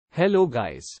Hello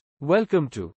guys. Welcome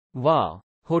to Wow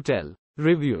Hotel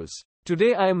Reviews.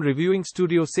 Today I am reviewing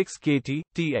Studio 6 Katy,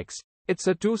 TX. It's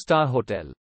a 2-star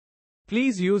hotel.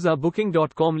 Please use our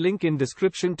booking.com link in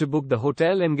description to book the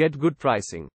hotel and get good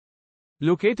pricing.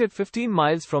 Located 15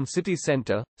 miles from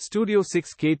CityCentre, Studio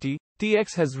 6 Katy,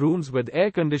 TX has rooms with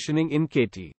air conditioning in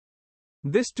Katy.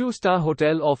 This 2-star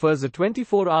hotel offers a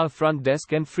 24-hour front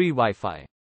desk and free Wi-Fi.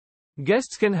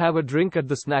 Guests can have a drink at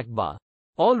the snack bar.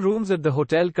 All rooms at the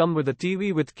hotel come with a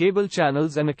TV with cable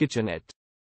channels and a kitchenette.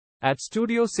 At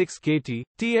Studio 6 Katy,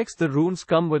 TX the rooms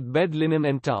come with bed linen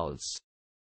and towels.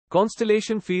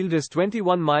 Constellation Field is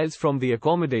 21 miles from the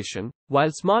accommodation, while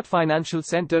Smart Financial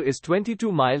Center is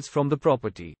 22 miles from the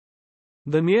property.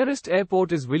 The nearest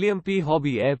airport is William P.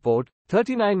 Hobby Airport,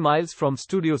 39 miles from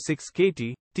Studio 6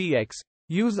 Katy, TX.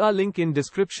 Use our link in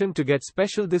description to get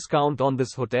special discount on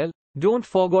this hotel. Don't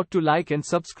forget to like and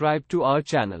subscribe to our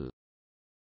channel.